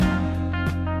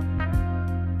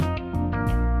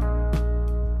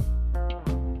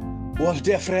Well,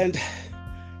 dear friend,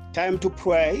 time to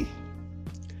pray.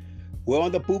 We're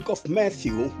on the book of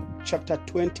Matthew, chapter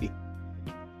 20.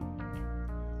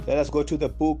 Let us go to the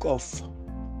book of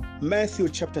Matthew,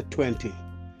 chapter 20.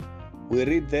 We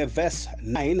read there, verse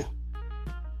 9.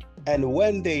 And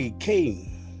when they came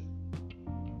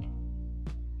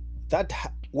that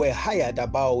were hired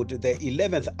about the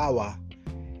 11th hour,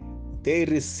 they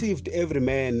received every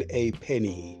man a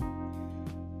penny.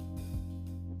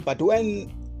 But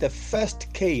when the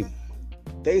first came,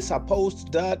 they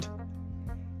supposed that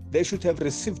they should have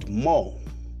received more,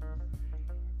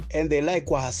 and they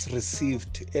likewise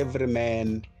received every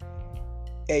man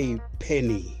a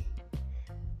penny.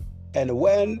 And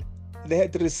when they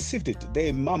had received it,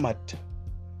 they murmured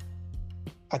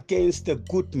against the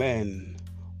good man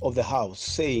of the house,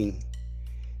 saying,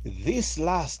 This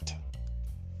last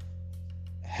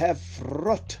have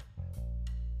wrought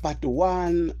but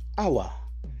 1 hour,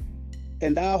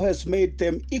 and thou hast made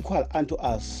them equal unto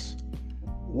us,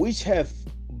 which have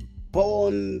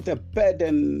borne the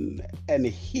burden and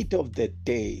heat of the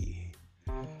day.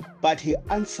 But he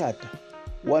answered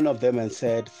one of them and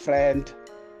said, Friend,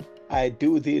 I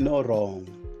do thee no wrong.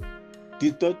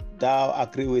 Did not thou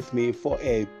agree with me for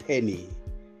a penny?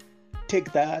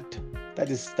 Take that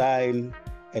is thine,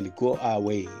 and go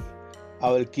away. I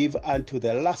will give unto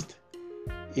the last,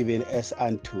 even as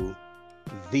unto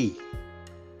thee.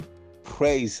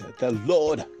 Praise the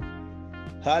Lord.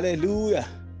 Hallelujah.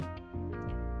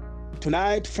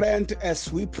 Tonight, friend,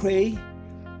 as we pray,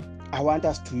 I want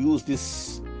us to use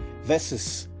these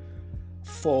verses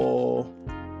for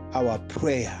our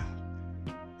prayer.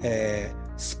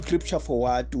 Scripture for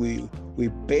what we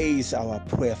base our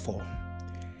prayer for.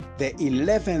 The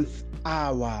 11th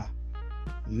hour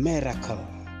miracle.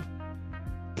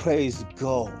 Praise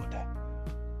God.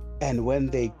 And when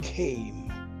they came,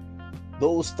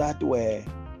 those that were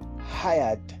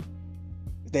hired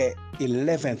the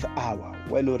 11th hour.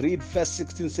 When we read verse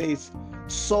 16 says,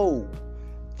 So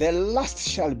the last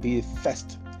shall be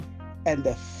first, and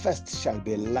the first shall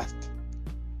be last.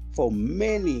 For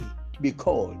many be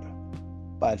called,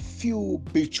 but few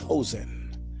be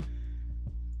chosen.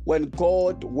 When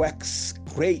God works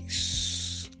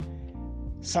grace,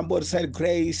 somebody said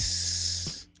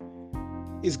grace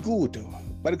is good,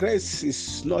 but grace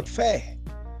is not fair.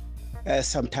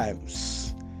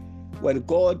 Sometimes when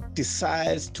God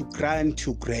decides to grant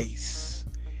you grace,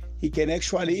 he can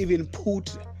actually even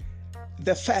put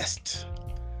the first,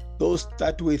 those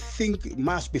that we think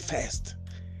must be first,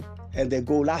 and they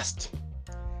go last,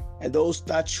 and those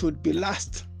that should be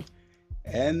last,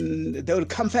 and they will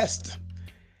come first.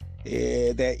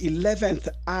 The 11th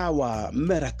hour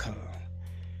miracle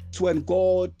is when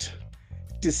God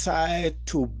decides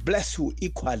to bless you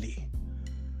equally.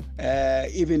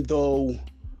 Even though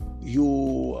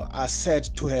you are said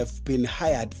to have been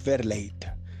hired very late.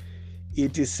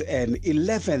 It is an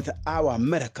 11th hour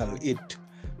miracle. It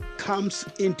comes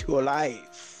into your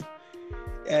life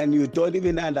and you don't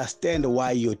even understand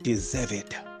why you deserve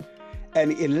it.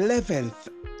 An 11th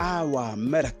hour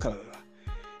miracle.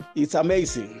 It's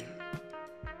amazing.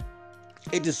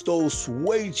 It is those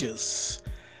wages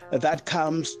that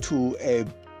comes to a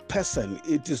person.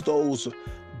 It is those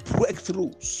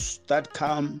breakthroughs that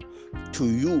come to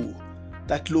you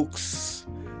that looks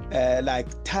like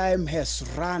time has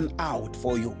run out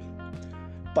for you,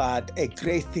 but a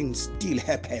great thing still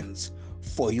happens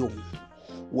for you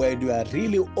when you are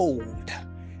really old,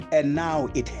 and now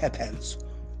it happens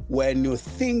when you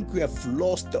think you have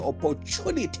lost the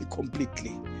opportunity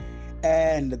completely,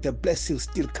 and the blessing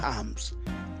still comes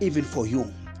even for you.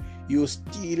 You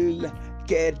still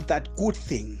get that good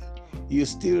thing. You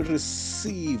still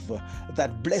receive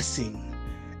that blessing.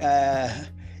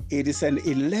 It is an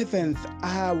 11th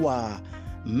hour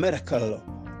miracle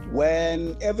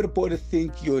when everybody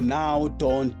think you now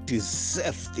don't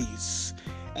deserve this.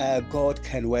 God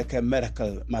can work a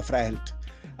miracle, my friend,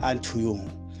 unto you,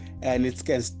 and it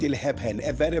can still happen.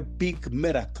 A very big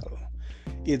miracle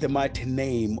in the mighty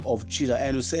name of Jesus.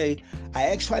 And you say, I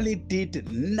actually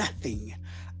did nothing.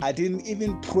 I didn't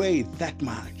even pray that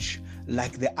much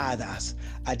like the others.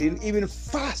 I didn't even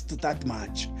fast that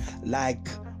much like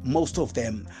most of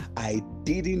them. I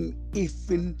didn't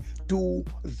even do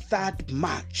that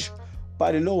much.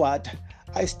 But you know what?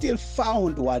 I still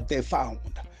found what they found.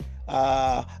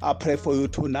 I pray for you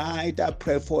tonight. I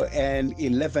pray for an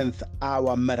 11th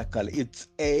hour miracle. It's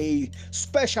a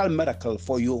special miracle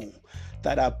for you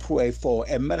that I pray for,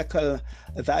 a miracle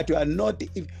that you are not,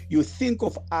 you think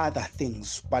of other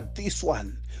things, but this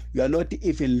one, you are not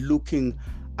even looking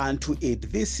unto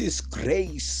it. This is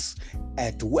grace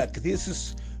at work. This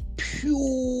is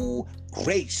pure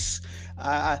grace.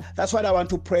 That's what I want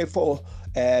to pray for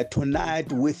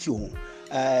tonight with you.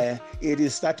 It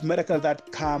is that miracle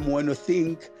that comes when you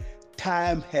think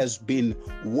time has been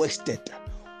wasted.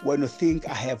 When you think,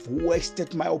 I have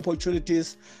wasted my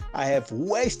opportunities, I have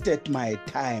wasted my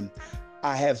time,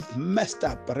 I have messed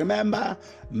up. Remember,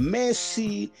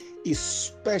 mercy is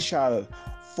special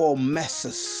for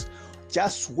messes.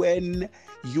 Just when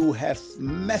you have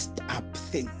messed up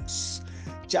things,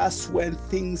 just when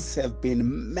things have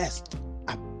been messed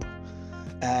up,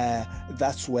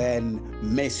 that's when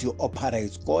mercy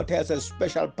operates. God has a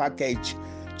special package,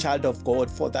 child of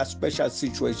God, for that special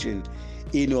situation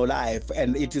in your life,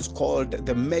 and it is called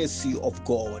the mercy of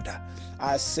God.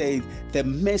 I say the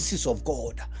mercies of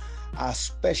God are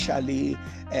specially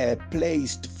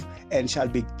placed and shall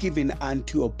be given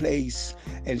unto your place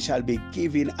and shall be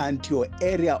given unto your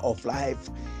area of life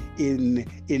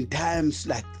in times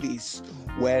like this,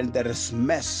 when there is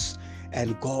mess,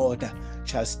 and God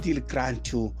shall still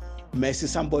grant you mercy.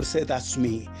 Somebody say, that's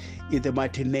me, in the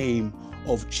mighty name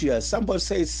of Jesus. Somebody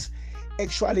says,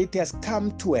 actually, it has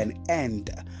come to an end.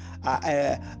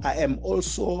 I am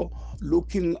also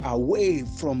looking away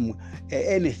from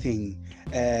anything,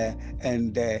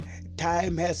 and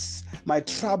time has, my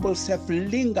troubles have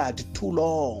lingered too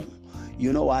long.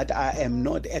 You know what? I am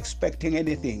not expecting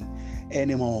anything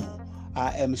anymore.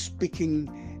 I am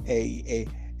speaking a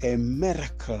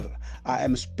miracle. I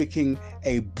am speaking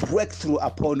a breakthrough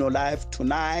upon your life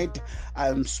tonight. I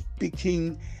am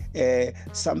speaking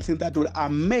something that will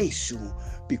amaze you,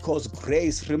 because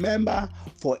grace, remember,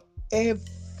 for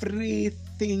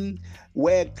everything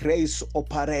where grace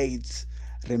operates,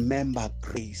 remember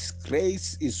grace.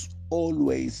 Grace is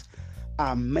always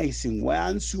amazing.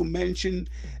 Once you mention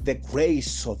the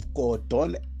grace of God,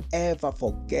 don't ever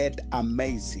forget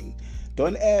amazing.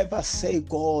 Don't ever say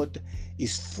God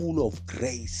is full of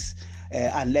grace,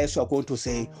 unless you are going to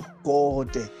say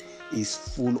God is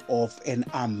full of an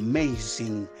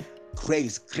amazing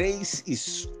grace. Grace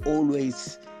is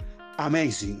always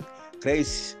amazing.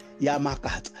 Grace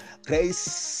yamakat.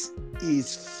 Grace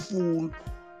is full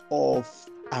of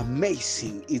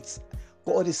amazing.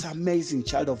 God is amazing,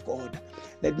 child of God.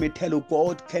 Let me tell you,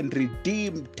 God can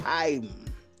redeem time.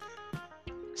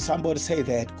 Somebody say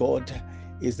that God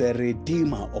is the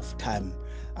redeemer of time.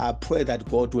 I pray that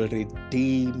God will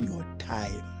redeem your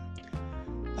time.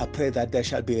 I pray that there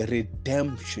shall be a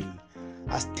redemption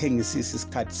as things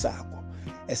isikhathi sakho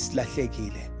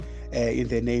esilahlekile, in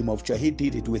the name of Jesus. He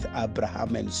did it with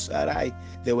Abraham and Sarai.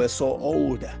 They were so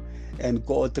old, and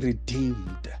God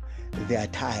redeemed their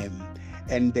time,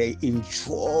 and they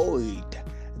enjoyed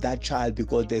that child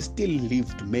because they still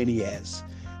lived many years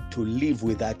to live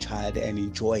with that child and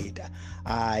enjoy it.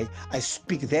 I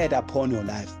speak that upon your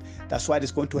life. That's what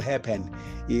is going to happen.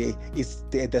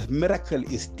 The miracle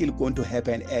is still going to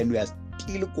happen, and we are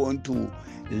still going to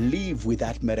live with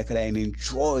that miracle and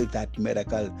enjoy that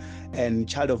miracle. And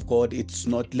child of God, it's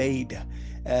not late.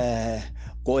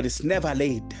 God is never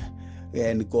late,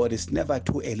 and God is never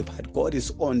too early, but God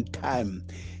is on time.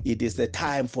 It is the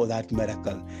time for that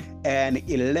miracle, an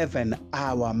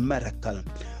 11-hour miracle.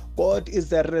 God is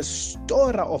the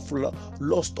restorer of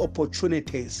lost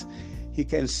opportunities. He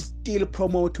can still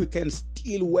promote, he can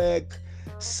still work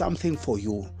something for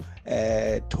you.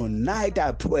 Tonight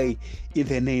I pray in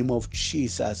the name of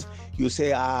Jesus. You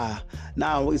say,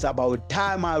 now it's about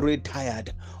time I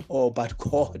retired. Oh, but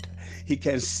God, he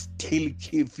can still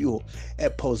give you a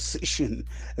position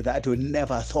that you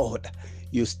never thought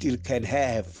you still can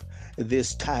have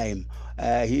this time.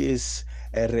 He is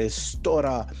a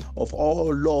restorer of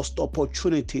all lost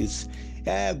opportunities.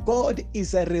 God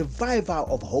is a reviver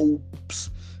of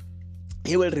hopes.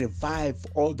 He will revive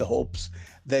all the hopes.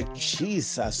 That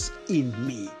Jesus in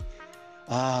me,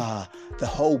 the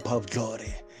hope of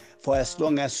glory. For as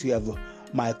long as you have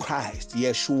my Christ,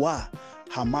 Yeshua,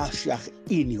 HaMashiach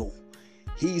in you,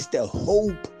 he is the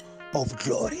hope of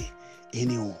glory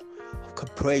in you.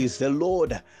 Praise the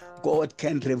Lord. God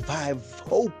can revive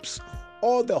hopes,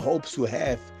 all the hopes you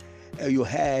had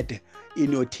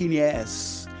in your teen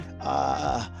years.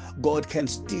 God can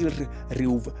still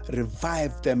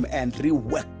revive them and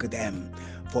rework them.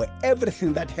 For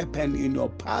everything that happened in your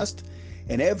past,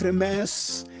 and every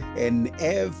mess, and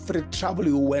every trouble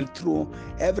you went through,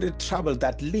 every trouble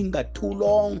that lingered too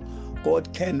long,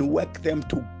 God can work them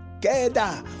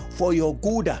together for your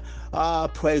good.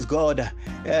 Praise God.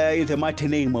 in the mighty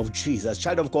name of Jesus.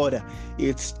 Child of God,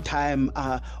 it's time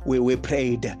we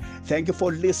prayed. Thank you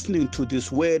for listening to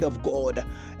this word of God.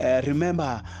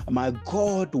 Remember, my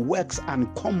God works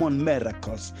uncommon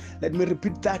miracles. Let me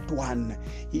repeat that one.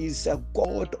 He's a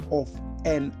God of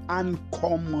an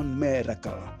uncommon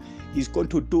miracle. He's going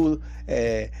to do.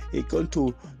 He's going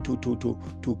to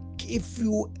give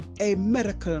you a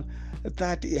miracle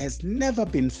that has never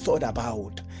been thought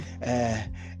about.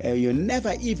 You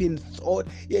never even thought.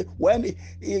 When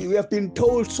you have been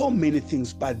told so many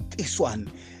things, but this one,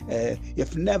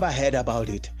 you've never heard about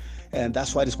it, and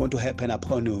that's what is going to happen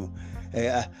upon you.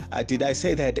 Did I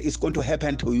say that it's going to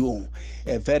happen to you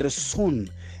very soon?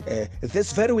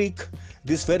 This very week,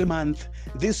 this very month,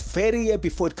 this very year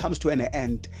before it comes to an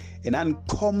end, an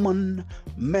uncommon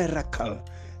miracle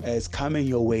is coming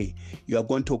your way. You are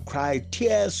going to cry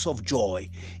tears of joy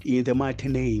in the mighty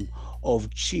name of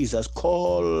Jesus.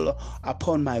 Call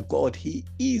upon my God. He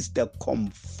is the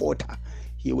comforter.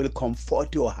 He will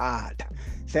comfort your heart.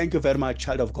 Thank you very much,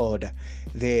 child of God.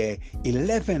 The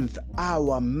 11th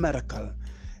hour miracle,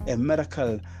 a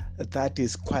miracle that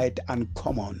is quite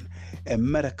uncommon, a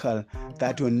miracle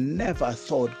that you never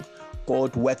thought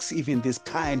God works even this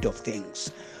kind of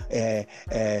things.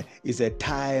 Is a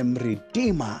time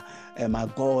redeemer. My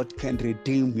God can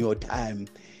redeem your time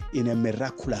in a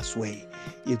miraculous way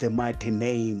in the mighty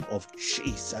name of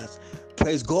Jesus.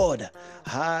 Praise God.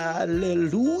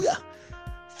 Hallelujah.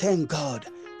 Thank God.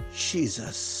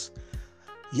 Jesus.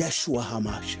 Yeshua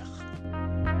HaMashiach.